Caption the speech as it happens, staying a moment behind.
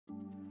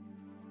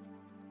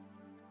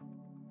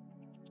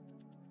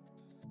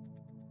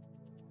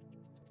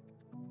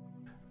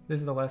This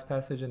is the last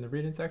passage in the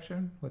reading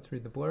section. Let's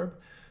read the blurb.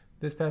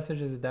 This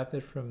passage is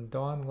adapted from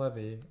Dawn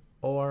Levy.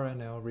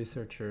 ORNL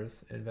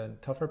researchers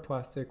invent tougher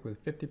plastic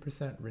with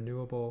 50%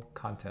 renewable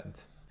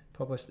content.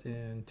 Published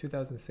in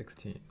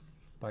 2016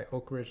 by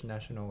Oak Ridge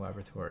National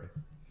Laboratory.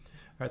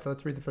 Alright, so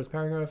let's read the first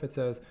paragraph. It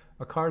says,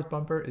 a car's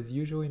bumper is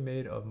usually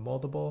made of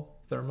moldable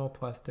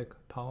thermoplastic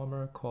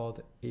polymer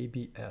called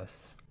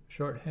ABS.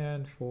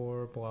 Shorthand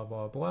for blah,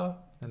 blah, blah.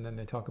 And then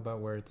they talk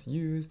about where it's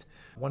used.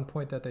 One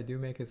point that they do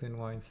make is in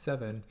line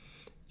 7.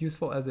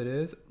 Useful as it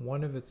is,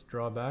 one of its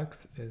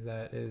drawbacks is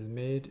that it is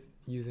made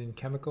using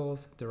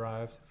chemicals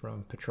derived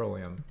from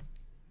petroleum.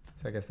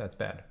 So I guess that's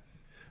bad.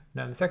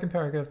 Now in the second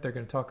paragraph, they're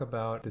going to talk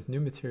about this new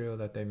material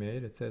that they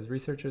made. It says,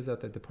 researchers at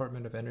the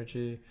Department of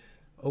Energy,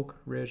 Oak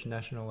Ridge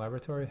National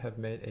Laboratory have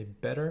made a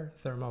better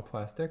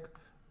thermoplastic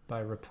by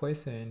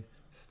replacing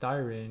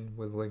styrene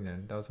with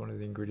lignin. That was one of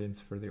the ingredients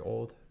for the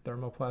old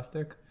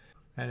thermoplastic.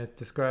 And it's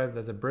described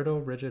as a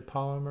brittle, rigid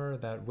polymer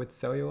that with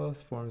cellulose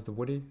forms the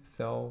woody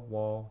cell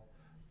wall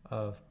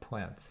of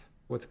plants.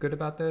 What's good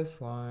about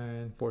this?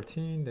 Line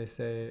 14, they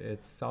say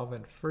it's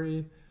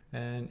solvent-free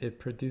and it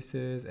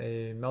produces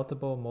a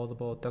meltable,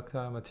 moldable,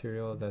 ductile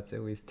material that's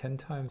at least 10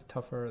 times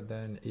tougher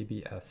than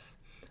ABS.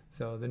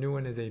 So the new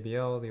one is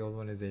ABL, the old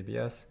one is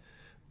ABS.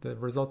 The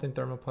resulting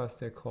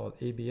thermoplastic called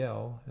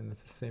ABL, and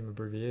it's the same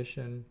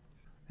abbreviation,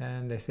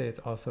 and they say it's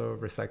also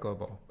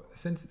recyclable.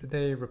 Since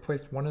they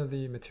replaced one of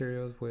the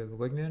materials with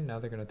lignin, now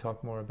they're going to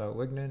talk more about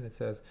lignin. It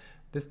says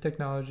this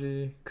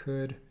technology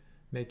could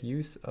make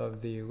use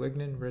of the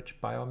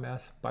lignin-rich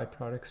biomass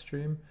byproduct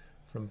stream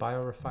from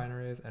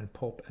biorefineries and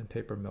pulp and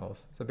paper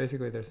mills. So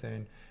basically they're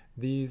saying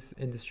these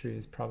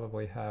industries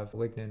probably have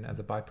lignin as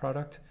a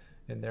byproduct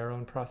in their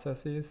own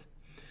processes.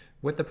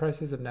 With the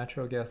prices of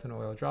natural gas and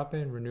oil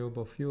dropping,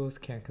 renewable fuels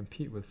can't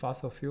compete with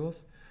fossil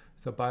fuels.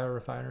 So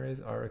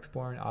biorefineries are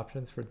exploring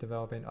options for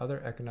developing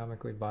other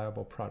economically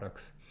viable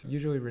products.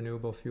 Usually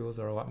renewable fuels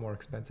are a lot more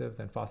expensive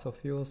than fossil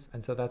fuels,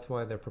 and so that's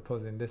why they're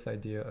proposing this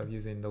idea of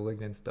using the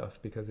lignin stuff,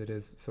 because it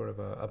is sort of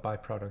a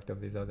byproduct of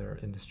these other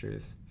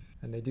industries.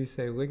 And they do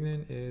say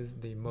lignin is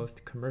the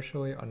most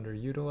commercially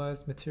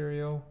underutilized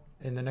material.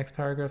 In the next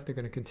paragraph, they're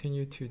going to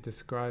continue to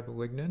describe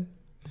lignin.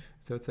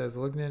 So it says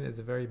lignin is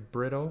a very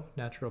brittle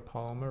natural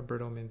polymer.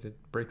 Brittle means it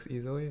breaks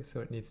easily,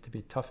 so it needs to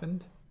be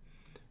toughened.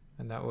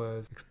 And that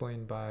was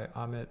explained by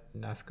Amit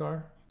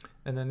Naskar.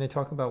 And then they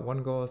talk about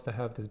one goal is to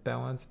have this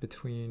balance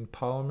between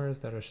polymers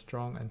that are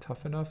strong and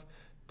tough enough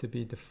to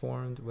be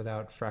deformed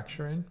without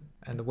fracturing.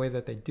 And the way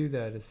that they do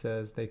that, it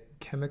says they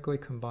chemically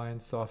combine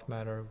soft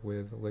matter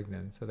with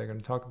lignin. So they're going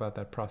to talk about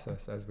that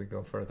process as we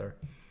go further.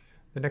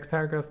 The next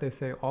paragraph, they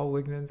say all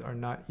lignins are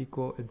not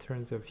equal in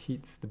terms of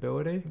heat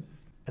stability.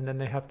 And then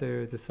they have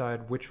to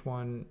decide which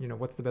one,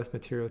 what's the best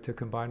material to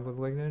combine with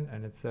lignin.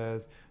 And it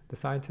says the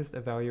scientists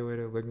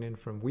evaluated lignin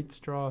from wheat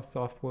straw,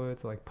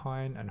 softwoods like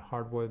pine, and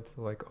hardwoods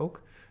like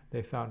oak.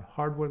 They found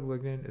hardwood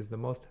lignin is the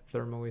most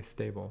thermally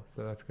stable.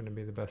 So that's going to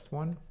be the best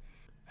one.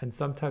 And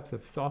some types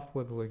of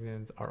softwood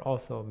lignins are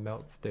also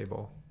melt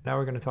stable. Now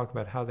we're going to talk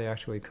about how they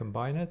actually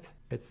combine it.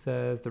 It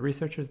says the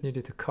researchers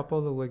needed to couple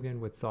the lignin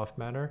with soft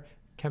matter.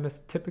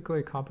 Chemists typically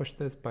accomplish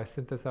this by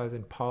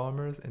synthesizing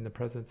polymers in the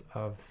presence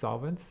of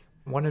solvents.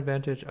 One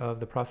advantage of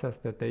the process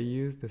that they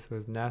used, this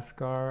was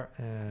Naskar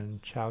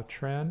and Chow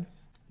Tran,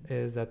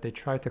 is that they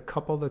tried to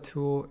couple the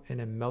tool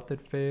in a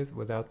melted phase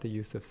without the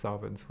use of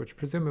solvents, which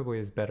presumably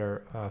is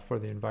better for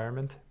the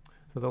environment.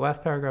 So the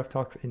last paragraph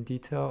talks in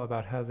detail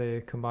about how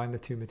they combine the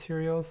two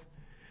materials,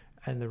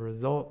 and the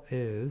result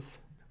is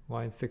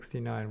line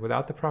 69.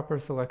 Without the proper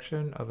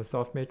selection of a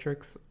soft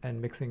matrix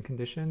and mixing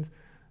conditions,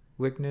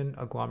 lignin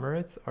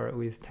agglomerates are at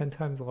least 10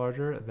 times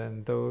larger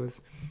than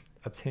those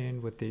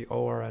obtained with the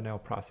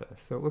ORNL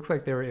process. So it looks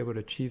like they were able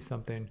to achieve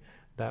something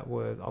that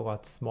was a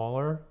lot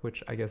smaller,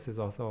 which I guess is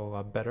also a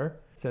lot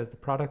better. It says the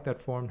product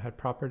that formed had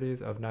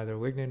properties of neither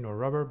lignin nor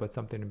rubber, but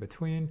something in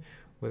between,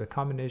 with a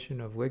combination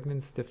of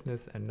lignin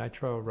stiffness and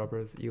nitrile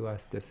rubber's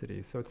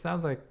elasticity. So it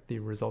sounds like the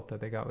result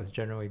that they got was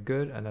generally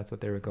good, and that's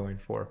what they were going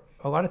for.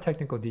 A lot of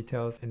technical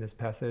details in this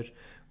passage.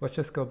 Let's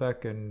just go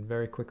back and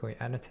very quickly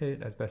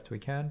annotate as best we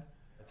can.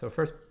 So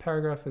first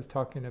paragraph is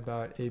talking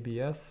about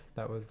ABS,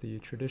 that was the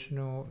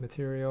traditional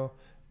material,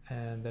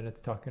 and then it's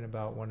talking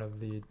about one of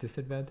the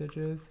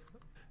disadvantages.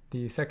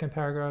 The second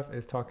paragraph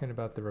is talking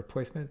about the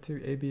replacement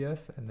to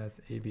ABS, and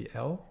that's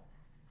ABL.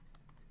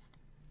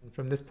 And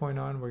from this point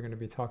on, we're going to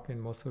be talking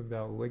mostly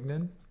about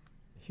lignin.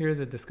 Here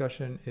the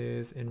discussion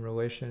is in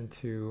relation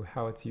to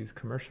how it's used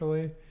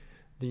commercially.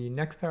 The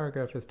next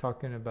paragraph is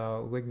talking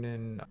about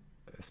lignin,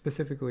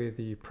 specifically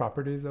the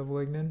properties of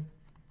lignin.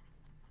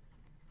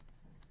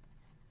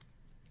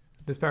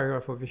 This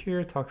paragraph over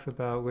here talks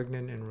about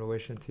lignin in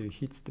relation to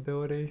heat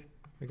stability.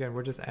 Again,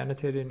 we're just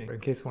annotating in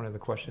case one of the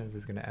questions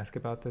is going to ask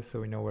about this,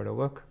 so we know where to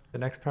look. The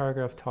next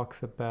paragraph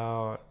talks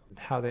about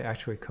how they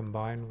actually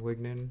combine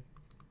lignin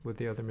with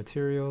the other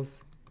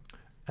materials.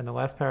 And the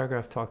last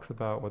paragraph talks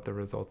about what the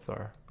results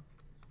are,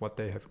 what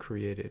they have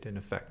created in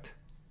effect.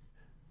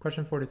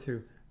 Question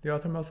 42. The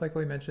author most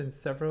likely mentions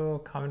several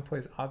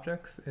commonplace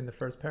objects in the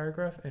first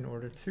paragraph in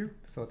order to,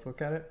 so let's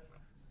look at it.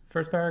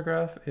 First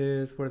paragraph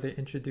is where they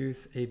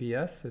introduce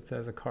ABS. It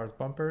says a car's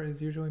bumper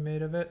is usually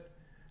made of it.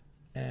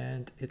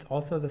 And it's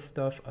also the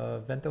stuff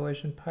of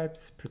ventilation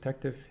pipes,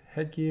 protective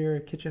headgear,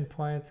 kitchen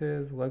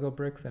appliances, Lego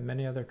bricks, and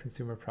many other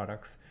consumer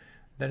products.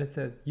 Then it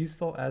says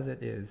useful as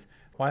it is.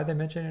 Why are they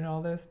mentioning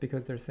all this?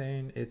 Because they're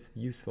saying it's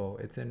useful.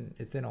 It's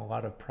in a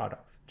lot of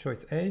products.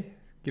 Choice A,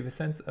 give a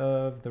sense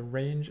of the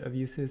range of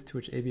uses to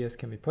which ABS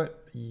can be put.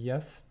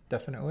 Yes,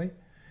 definitely.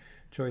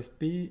 Choice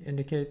B,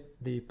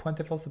 indicate the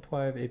plentiful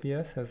supply of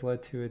ABS has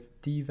led to its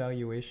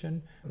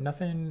devaluation.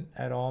 Nothing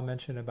at all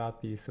mentioned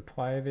about the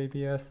supply of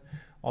ABS.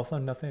 Also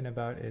nothing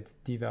about its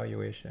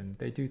devaluation.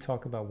 They do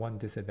talk about one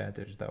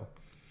disadvantage though.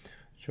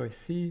 Choice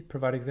C,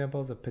 provide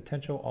examples of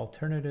potential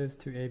alternatives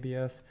to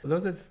ABS.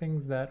 Those are the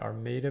things that are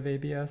made of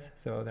ABS,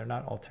 so they're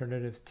not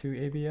alternatives to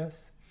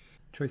ABS.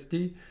 Choice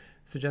D,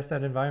 suggest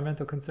that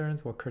environmental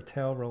concerns will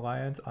curtail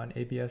reliance on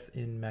ABS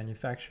in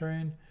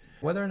manufacturing.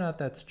 Whether or not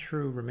that's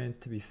true remains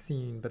to be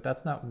seen, but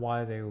that's not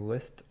why they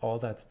list all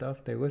that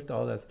stuff. They list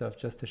all that stuff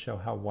just to show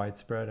how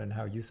widespread and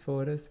how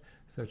useful it is.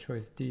 So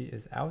choice D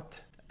is out,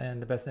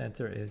 and the best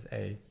answer is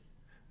A.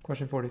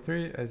 Question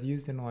 43, as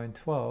used in line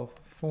 12,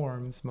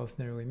 forms most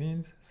nearly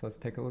means. So let's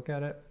take a look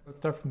at it. Let's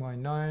start from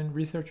line 9.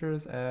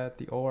 Researchers at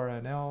the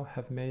ORNL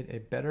have made a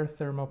better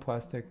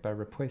thermoplastic by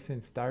replacing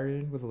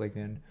styrene with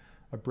lignin,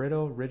 a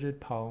brittle,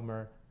 rigid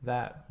polymer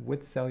that,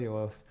 with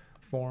cellulose,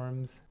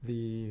 forms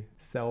the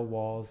cell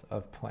walls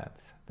of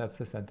plants. That's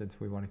the sentence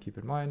we want to keep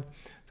in mind.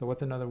 So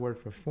what's another word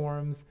for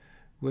forms?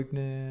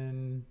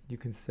 Lignin, you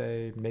can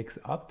say makes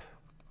up.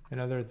 In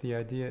other words, the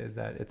idea is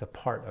that it's a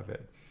part of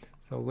it.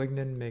 So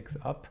lignin makes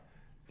up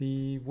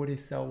the woody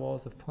cell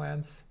walls of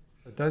plants.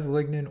 Does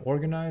lignin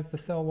organize the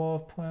cell wall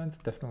of plants?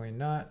 Definitely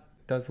not.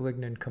 Does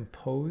lignin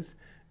compose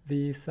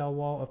the cell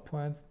wall of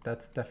plants?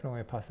 That's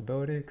definitely a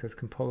possibility, because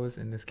compose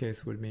in this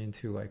case would mean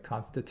to like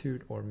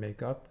constitute or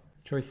make up.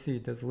 Choice C,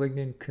 does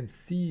lignin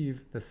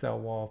conceive the cell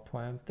wall of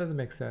plants? Doesn't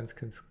make sense.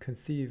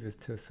 Conceive is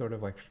to sort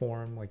of like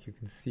form, like you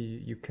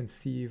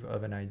conceive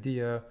of an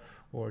idea,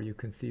 or you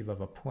conceive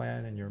of a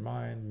plan in your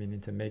mind,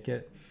 meaning to make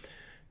it.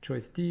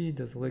 Choice D,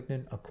 does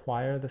lignin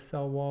acquire the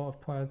cell wall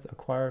of plants?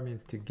 Acquire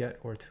means to get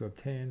or to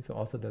obtain, so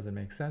also doesn't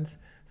make sense.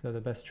 So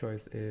the best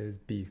choice is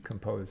B,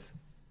 compose.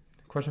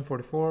 Question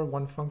 44,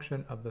 one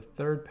function of the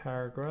third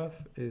paragraph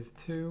is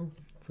to,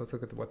 so let's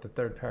look at what the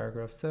third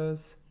paragraph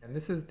says. And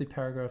this is the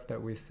paragraph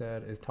that we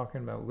said is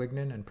talking about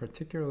lignin and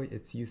particularly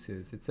its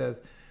uses. It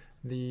says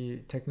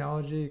the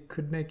technology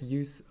could make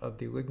use of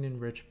the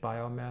lignin-rich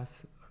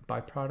biomass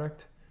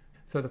byproduct.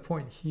 So the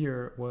point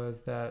here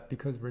was that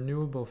because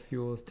renewable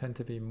fuels tend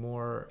to be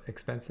more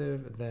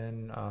expensive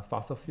than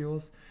fossil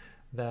fuels,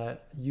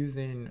 that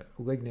using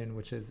lignin,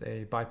 which is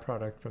a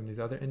byproduct from these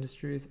other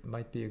industries,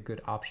 might be a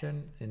good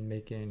option in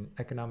making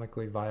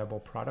economically viable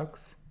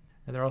products.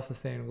 And they're also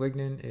saying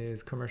lignin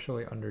is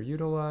commercially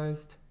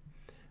underutilized.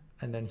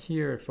 And then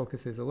here it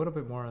focuses a little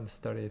bit more on the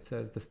study. It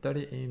says the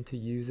study aimed to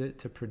use it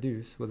to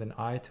produce, with an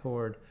eye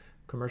toward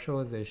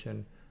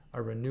commercialization,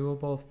 a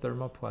renewable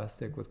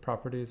thermoplastic with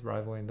properties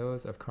rivaling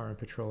those of current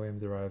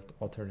petroleum-derived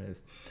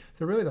alternatives.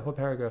 So really the whole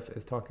paragraph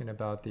is talking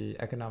about the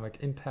economic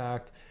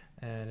impact,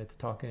 and it's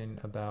talking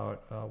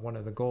about one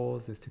of the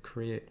goals is to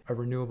create a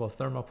renewable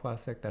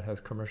thermoplastic that has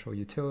commercial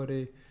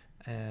utility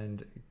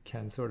and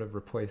can sort of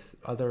replace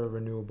other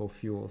renewable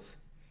fuels.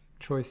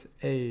 Choice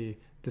A,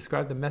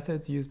 describe the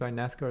methods used by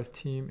NASCAR's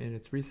team in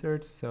its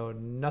research. So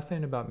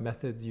nothing about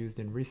methods used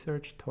in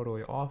research,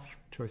 totally off.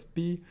 Choice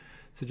B,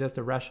 suggest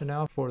a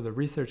rationale for the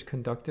research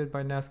conducted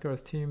by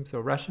NASCAR's team. So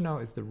rationale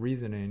is the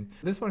reasoning.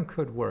 This one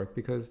could work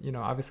because,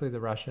 obviously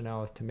the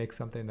rationale is to make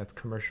something that's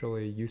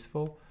commercially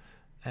useful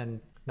and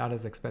not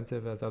as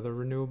expensive as other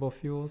renewable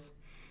fuels.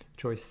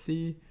 Choice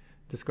C,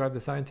 describe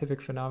the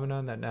scientific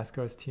phenomenon that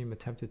NASCAR's team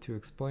attempted to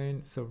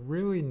explain. So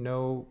really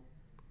no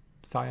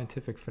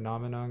scientific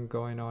phenomenon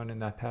going on in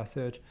that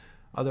passage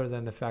other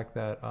than the fact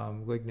that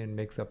lignin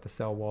makes up the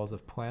cell walls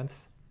of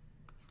plants.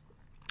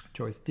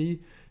 Choice D,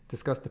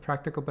 discuss the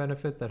practical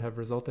benefits that have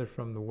resulted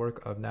from the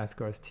work of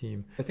NASCAR's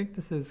team. I think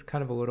this is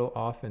kind of a little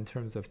off in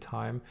terms of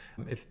time.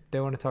 If they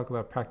want to talk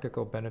about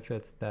practical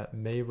benefits that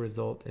may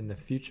result in the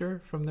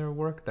future from their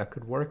work, that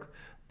could work,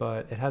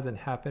 but it hasn't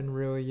happened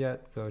really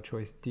yet, so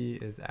choice D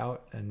is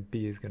out and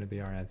B is going to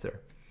be our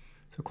answer.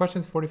 So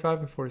questions 45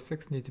 and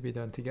 46 need to be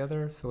done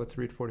together, so let's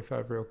read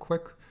 45 real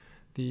quick.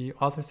 The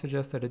author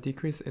suggests that a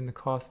decrease in the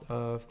cost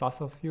of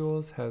fossil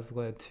fuels has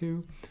led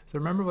to, so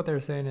remember what they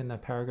were saying in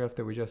that paragraph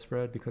that we just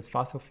read, because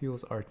fossil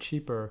fuels are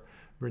cheaper,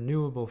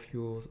 renewable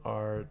fuels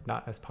are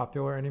not as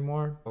popular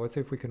anymore. Let's see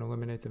if we can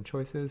eliminate some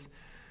choices.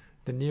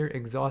 The near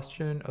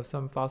exhaustion of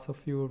some fossil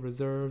fuel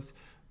reserves,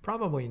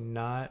 probably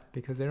not,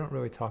 because they don't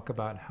really talk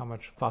about how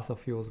much fossil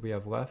fuels we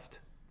have left.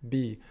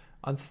 B,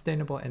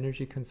 unsustainable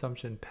energy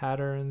consumption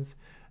patterns,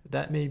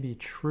 that may be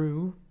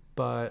true,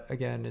 but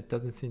again, it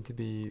doesn't seem to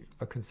be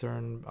a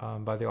concern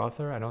by the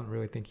author. I don't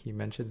really think he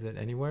mentions it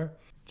anywhere.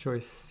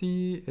 Choice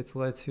C, it's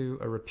led to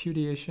a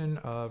repudiation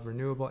of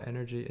renewable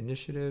energy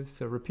initiatives.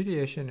 So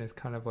repudiation is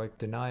kind of like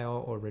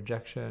denial or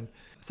rejection.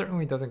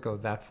 Certainly doesn't go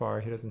that far.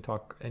 He doesn't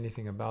talk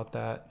anything about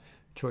that.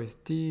 Choice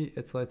D,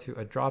 it's led to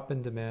a drop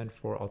in demand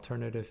for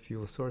alternative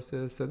fuel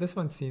sources. So this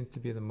one seems to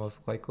be the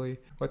most likely.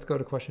 Let's go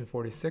to question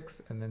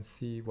 46 and then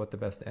see what the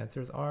best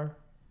answers are.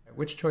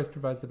 Which choice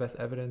provides the best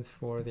evidence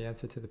for the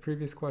answer to the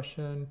previous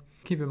question?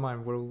 Keep in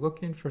mind, we're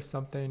looking for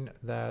something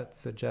that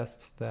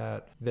suggests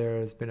that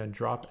there's been a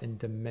drop in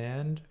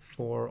demand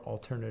for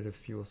alternative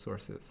fuel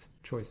sources.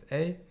 Choice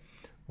A,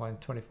 line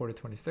 24 to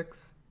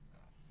 26.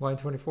 Line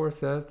 24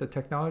 says the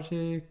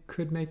technology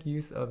could make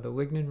use of the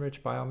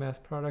lignin-rich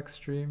biomass product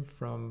stream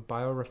from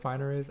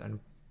biorefineries and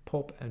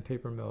pulp and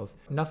paper mills.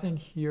 Nothing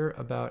here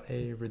about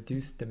a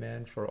reduced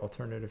demand for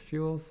alternative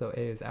fuels, so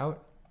A is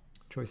out.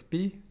 Choice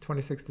B,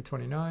 26 to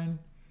 29.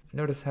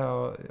 Notice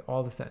how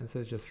all the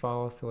sentences just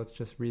follow, so let's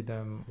just read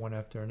them one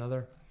after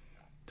another.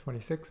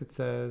 26, it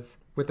says,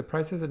 with the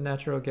prices of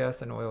natural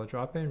gas and oil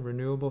dropping,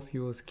 renewable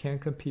fuels can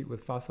compete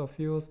with fossil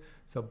fuels,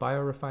 so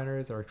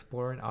biorefineries are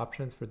exploring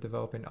options for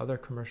developing other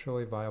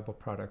commercially viable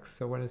products.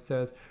 So when it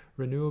says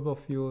renewable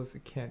fuels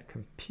can't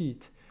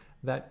compete,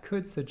 that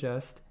could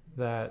suggest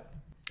that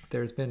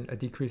there's been a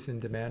decrease in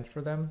demand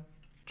for them.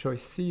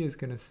 Choice C is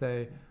going to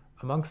say,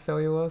 amongst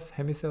cellulose,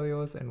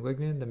 hemicellulose, and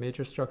lignin, the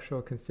major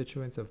structural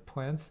constituents of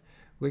plants,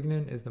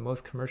 lignin is the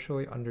most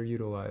commercially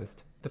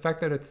underutilized. The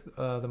fact that it's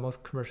the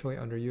most commercially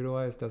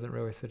underutilized doesn't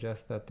really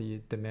suggest that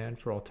the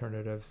demand for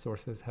alternative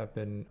sources have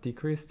been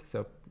decreased,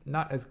 so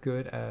not as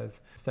good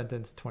as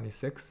sentence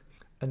 26.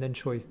 And then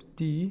choice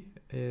D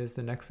is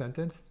the next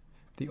sentence.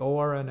 The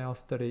ORNL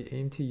study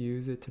aimed to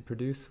use it to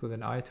produce, with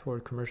an eye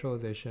toward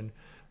commercialization,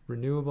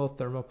 renewable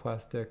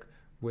thermoplastic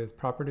with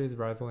properties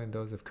rivaling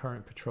those of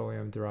current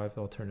petroleum-derived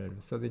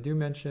alternatives. So they do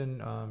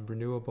mention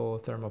renewable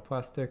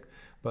thermoplastic,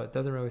 but it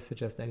doesn't really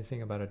suggest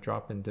anything about a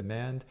drop in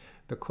demand.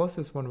 The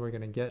closest one we're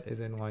going to get is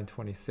in line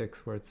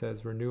 26, where it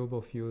says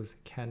renewable fuels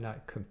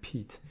cannot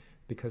compete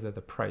because of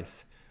the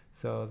price.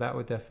 So that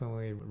would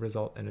definitely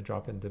result in a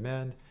drop in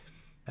demand,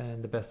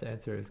 and the best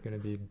answer is going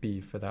to be B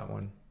for that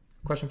one.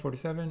 Question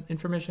 47,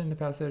 information in the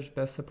passage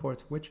best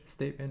supports which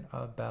statement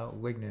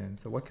about lignin?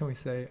 So what can we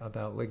say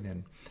about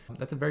lignin?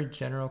 That's a very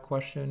general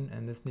question,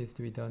 and this needs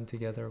to be done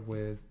together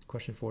with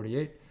question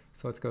 48.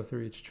 So let's go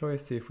through each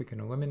choice, see if we can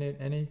eliminate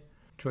any.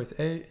 Choice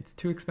A, it's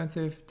too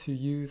expensive to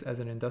use as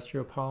an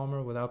industrial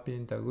polymer without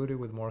being diluted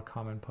with more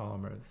common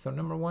polymers. So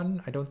number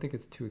one, I don't think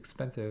it's too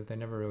expensive. They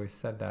never really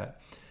said that.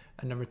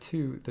 And number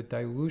two, the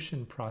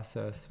dilution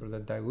process or the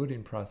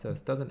diluting process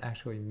doesn't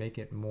actually make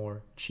it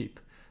more cheap.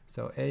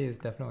 So A is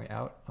definitely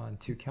out on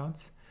 2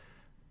 counts.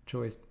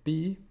 Choice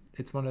B,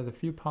 it's one of the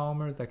few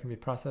polymers that can be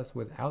processed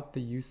without the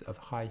use of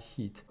high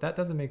heat. That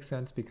doesn't make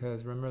sense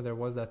because remember there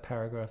was that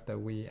paragraph that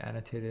we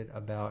annotated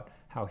about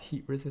how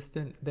heat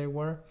resistant they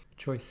were.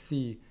 Choice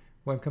C,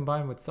 when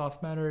combined with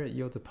soft matter, it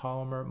yields a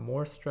polymer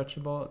more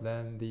stretchable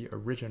than the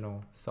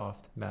original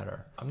soft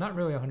matter. I'm not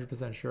really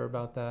 100% sure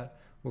about that.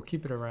 We'll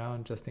keep it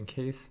around just in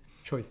case.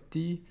 Choice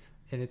D,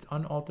 in its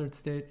unaltered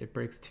state, it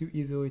breaks too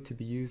easily to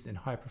be used in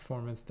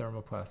high-performance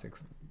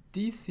thermoplastics.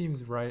 D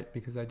seems right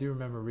because I do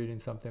remember reading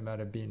something about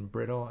it being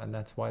brittle, and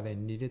that's why they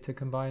needed to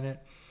combine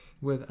it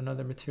with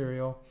another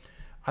material.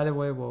 Either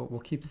way, we'll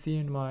keep C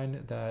in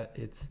mind that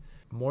it's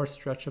more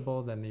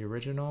stretchable than the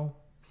original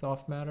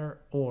soft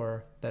matter,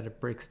 or that it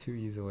breaks too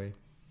easily.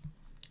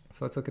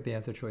 So let's look at the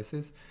answer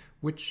choices.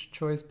 Which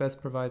choice best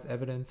provides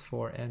evidence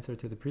for answer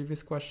to the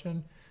previous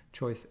question?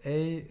 Choice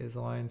A is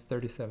lines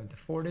 37 to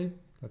 40.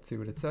 Let's see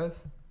what it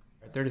says.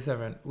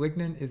 37.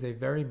 Lignin is a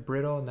very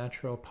brittle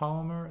natural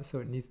polymer, so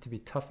it needs to be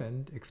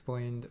toughened,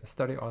 explained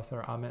study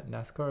author Amit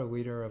Naskar,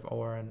 leader of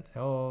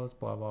ORNLs,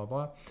 blah, blah,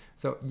 blah.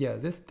 So yeah,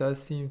 this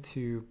does seem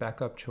to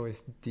back up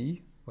choice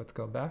D. Let's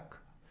go back.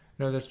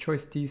 Notice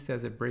choice D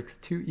says it breaks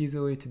too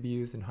easily to be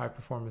used in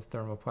high-performance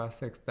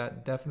thermoplastics.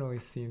 That definitely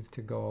seems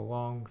to go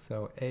along,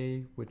 so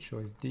A with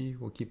choice D,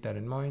 we'll keep that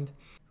in mind.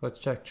 Let's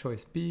check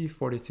choice B,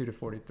 42 to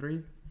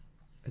 43.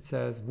 It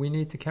says, we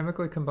need to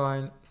chemically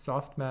combine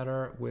soft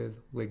matter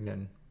with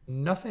lignin.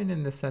 Nothing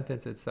in the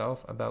sentence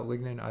itself about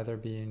lignin either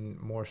being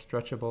more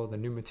stretchable, the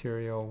new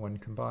material when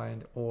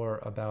combined, or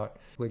about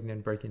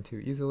lignin breaking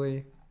too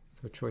easily.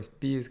 So choice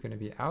B is going to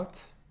be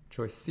out.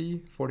 Choice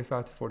C,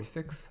 45 to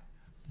 46.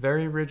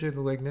 Very rigid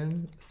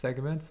lignin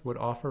segments would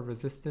offer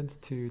resistance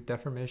to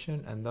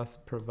deformation and thus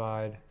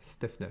provide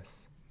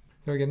stiffness.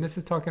 So again, this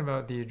is talking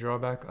about the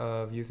drawback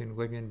of using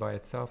lignin by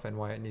itself and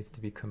why it needs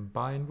to be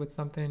combined with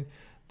something.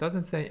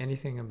 Doesn't say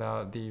anything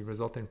about the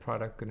resulting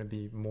product going to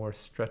be more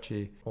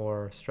stretchy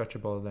or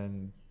stretchable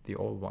than the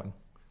old one.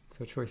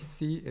 So choice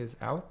C is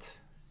out.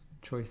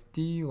 Choice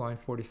D, line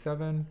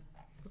 47.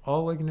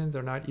 All lignins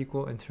are not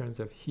equal in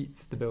terms of heat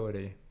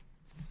stability.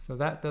 So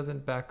that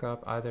doesn't back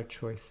up either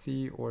choice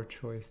C or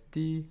choice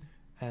D,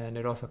 and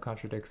it also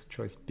contradicts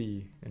choice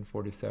B in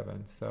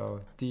 47. So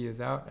D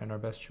is out, and our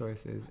best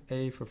choice is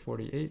A for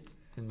 48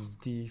 and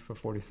D for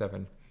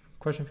 47.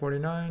 Question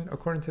 49.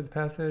 According to the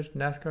passage,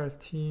 NASCAR's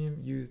team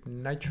used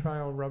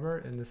nitrile rubber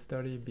in the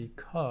study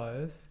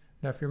because...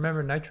 Now, if you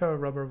remember, nitrile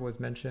rubber was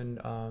mentioned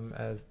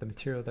as the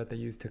material that they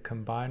used to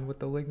combine with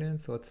the lignin.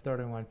 So let's start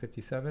on line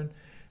 57.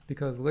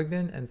 Because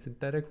lignin and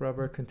synthetic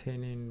rubber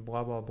containing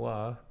blah, blah,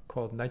 blah,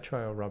 called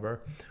nitrile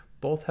rubber,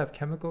 both have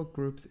chemical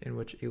groups in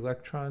which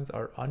electrons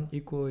are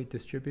unequally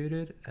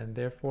distributed and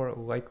therefore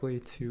likely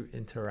to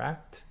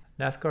interact.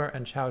 NASCAR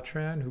and Chow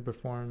Tran, who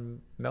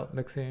performed melt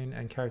mixing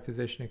and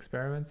characterization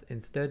experiments,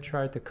 instead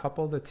tried to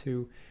couple the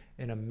two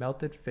in a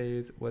melted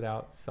phase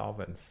without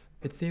solvents.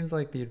 It seems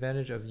like the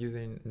advantage of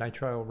using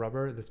nitrile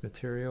rubber, this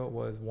material,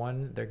 was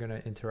one, they're going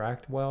to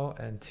interact well,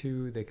 and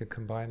two, they could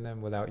combine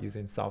them without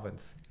using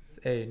solvents.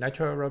 A,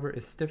 nitrile rubber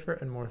is stiffer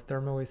and more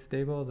thermally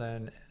stable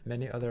than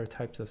many other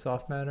types of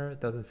soft matter. It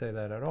doesn't say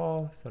that at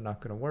all, so not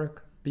going to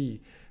work.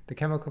 B, the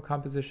chemical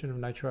composition of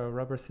nitrile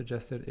rubber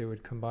suggested it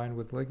would combine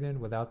with lignin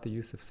without the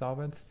use of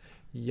solvents.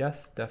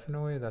 Yes,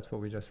 definitely, that's what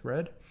we just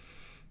read.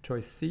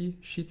 Choice C,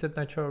 sheets of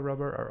nitrile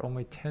rubber are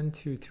only 10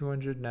 to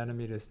 200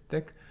 nanometers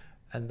thick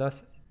and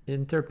thus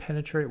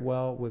interpenetrate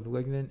well with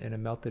lignin in a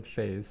melted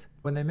phase.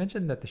 When they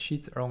mentioned that the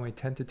sheets are only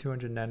 10 to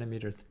 200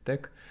 nanometers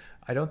thick,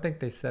 I don't think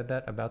they said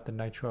that about the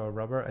nitrile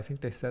rubber. I think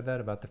they said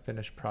that about the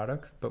finished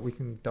product, but we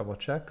can double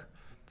check.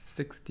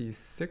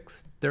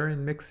 66.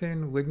 During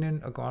mixing,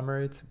 lignin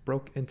agglomerates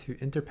broke into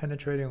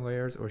interpenetrating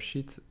layers or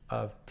sheets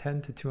of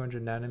 10 to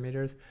 200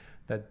 nanometers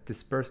that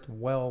dispersed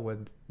well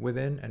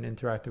within and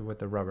interacted with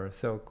the rubber.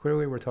 So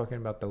clearly we're talking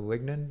about the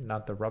lignin,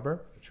 not the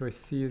rubber. Choice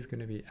C is going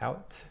to be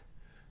out.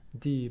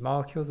 D,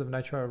 molecules of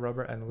nitrile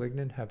rubber and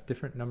lignin have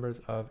different numbers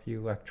of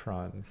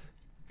electrons.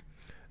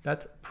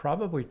 That's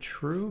probably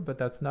true, but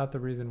that's not the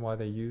reason why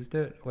they used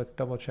it. Let's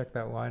double check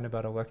that line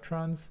about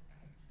electrons.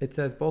 It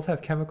says both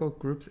have chemical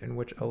groups in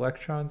which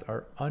electrons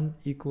are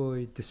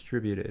unequally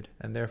distributed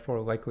and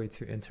therefore likely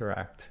to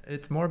interact.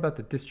 It's more about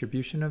the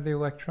distribution of the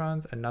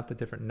electrons and not the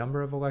different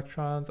number of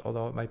electrons,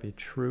 although it might be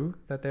true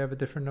that they have a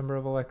different number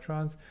of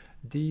electrons.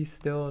 D,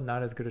 still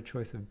not as good a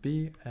choice of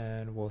B,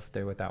 and we'll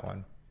stay with that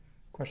one.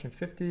 Question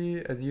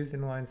 50, as used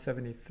in line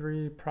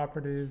 73,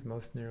 properties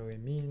most nearly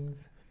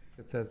means.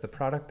 It says the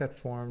product that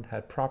formed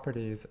had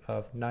properties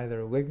of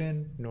neither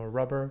lignin nor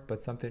rubber,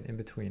 but something in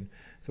between.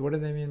 So what do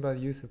they mean by the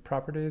use of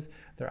properties?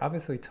 They're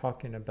obviously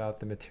talking about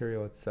the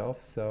material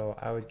itself. So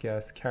I would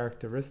guess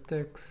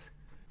characteristics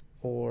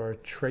or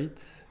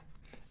traits.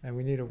 And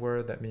we need a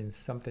word that means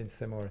something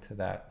similar to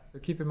that. So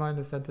keep in mind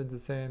the sentence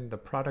is saying the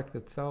product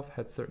itself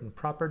had certain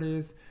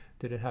properties.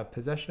 Did it have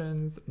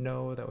possessions?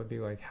 No, that would be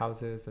like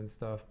houses and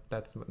stuff.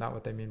 That's not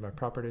what they mean by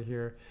property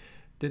here.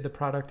 Did the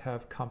product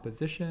have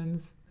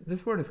compositions?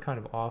 This word is kind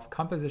of off.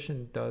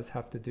 Composition does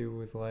have to do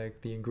with like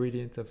the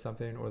ingredients of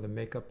something or the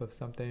makeup of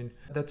something.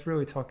 That's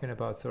really talking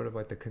about sort of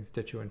like the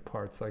constituent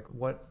parts, like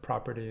what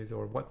properties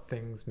or what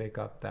things make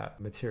up that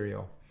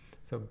material.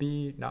 So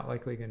B, not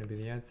likely going to be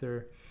the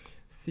answer.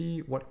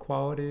 C, what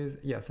qualities?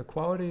 Yeah, so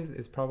qualities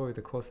is probably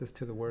the closest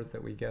to the words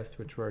that we guessed,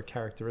 which were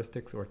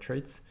characteristics or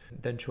traits.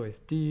 Then choice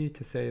D,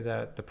 to say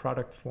that the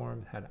product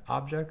formed had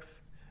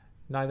objects,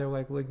 neither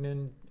like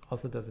lignin,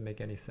 also doesn't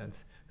make any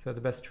sense. So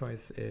the best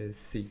choice is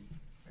C.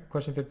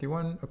 Question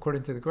 51,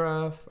 according to the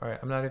graph, all right,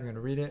 I'm not even going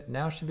to read it.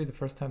 Now should be the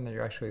first time that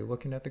you're actually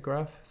looking at the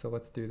graph, so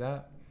let's do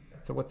that.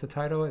 So what's the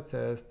title? It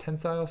says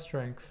tensile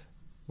strength,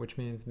 which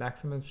means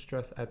maximum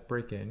stress at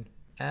breaking,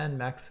 and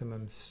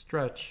maximum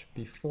stretch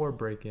before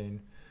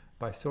breaking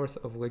by source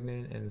of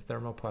lignin in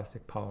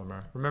thermoplastic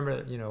polymer.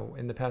 Remember, you know,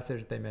 in the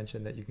passage they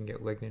mentioned that you can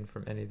get lignin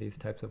from any of these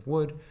types of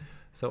wood.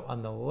 So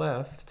on the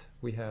left,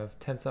 we have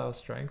tensile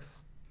strength,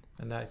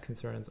 and that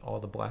concerns all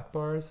the black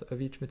bars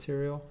of each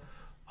material.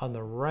 On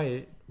the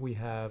right, we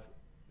have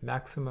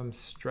maximum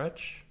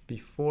stretch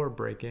before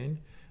breaking,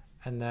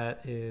 and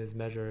that is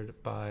measured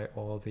by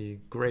all the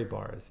gray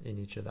bars in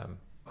each of them.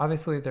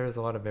 Obviously, there's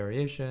a lot of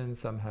variation.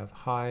 Some have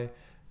high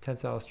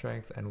tensile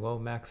strength and low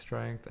max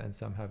strength, and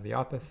some have the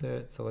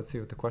opposite. So let's see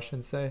what the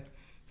questions say.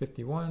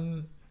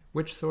 51,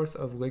 which source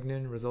of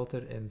lignin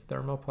resulted in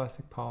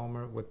thermoplastic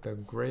polymer with the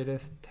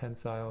greatest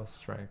tensile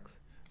strength?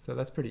 So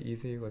that's pretty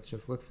easy. Let's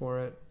just look for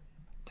it.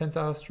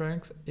 Tensile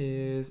strength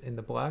is in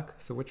the black,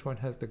 so which one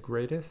has the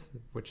greatest,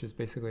 which is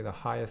basically the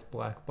highest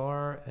black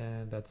bar,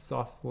 and that's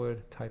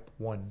softwood type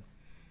 1.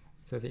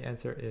 So the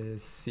answer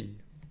is C.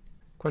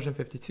 Question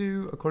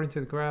 52, according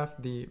to the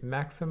graph, the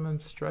maximum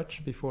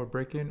stretch before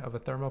breaking of a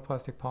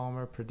thermoplastic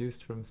polymer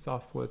produced from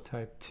softwood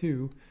type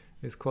 2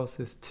 is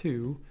closest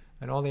to,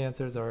 and all the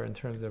answers are in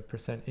terms of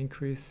percent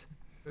increase.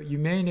 You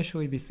may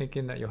initially be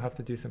thinking that you'll have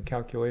to do some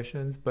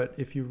calculations, but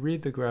if you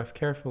read the graph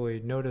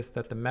carefully, notice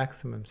that the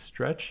maximum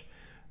stretch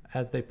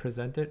as they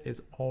present it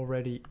is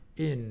already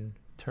in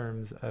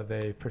terms of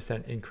a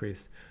percent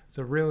increase.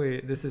 So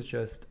really, this is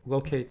just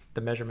locate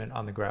the measurement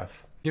on the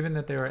graph. Given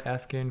that they are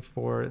asking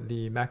for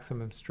the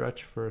maximum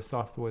stretch for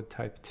softwood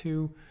type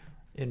 2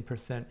 in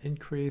percent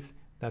increase,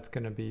 that's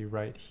going to be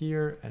right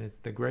here, and it's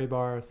the gray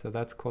bar, so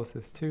that's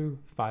closest to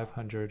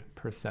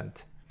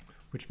 500%,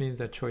 which means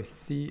that choice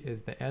C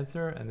is the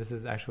answer, and this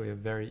is actually a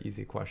very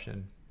easy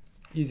question,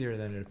 easier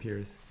than it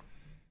appears.